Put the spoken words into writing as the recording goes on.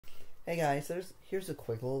Hey guys, here's a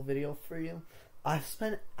quick little video for you. I've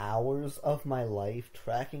spent hours of my life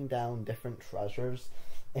tracking down different treasures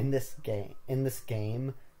in this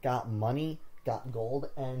game. Got money, got gold,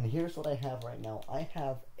 and here's what I have right now. I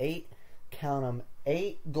have 8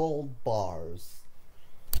 gold bars.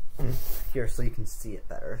 Here, so you can see it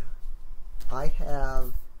better. I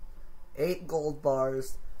have 8 gold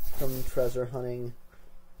bars from treasure hunting.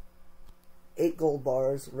 8 gold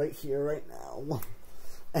bars right here, right now.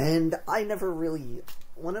 And I never really,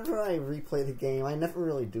 whenever I replay the game, I never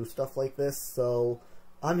really do stuff like this, so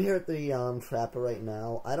I'm here at the trapper right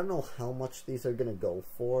now. I don't know how much these are gonna go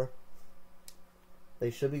for.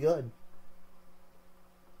 They should be good.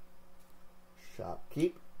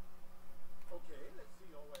 Shopkeep. Okay, let's see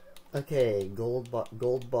your wares. Okay, gold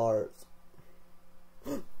bars.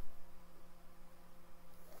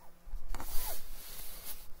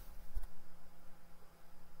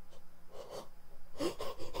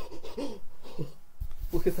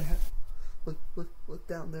 Look at that! Look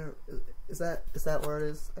down there. Is that where it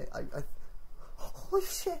is? I. Holy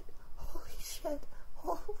shit! Holy shit!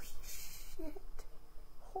 Holy shit!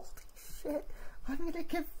 Holy shit! I'm gonna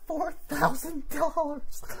get $4,000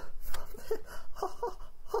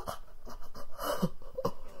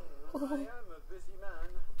 I am a busy man.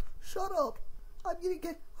 Shut up! I'm rich!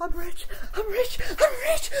 I'm rich! I'm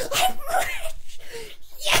rich! I'm rich!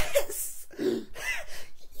 Yes!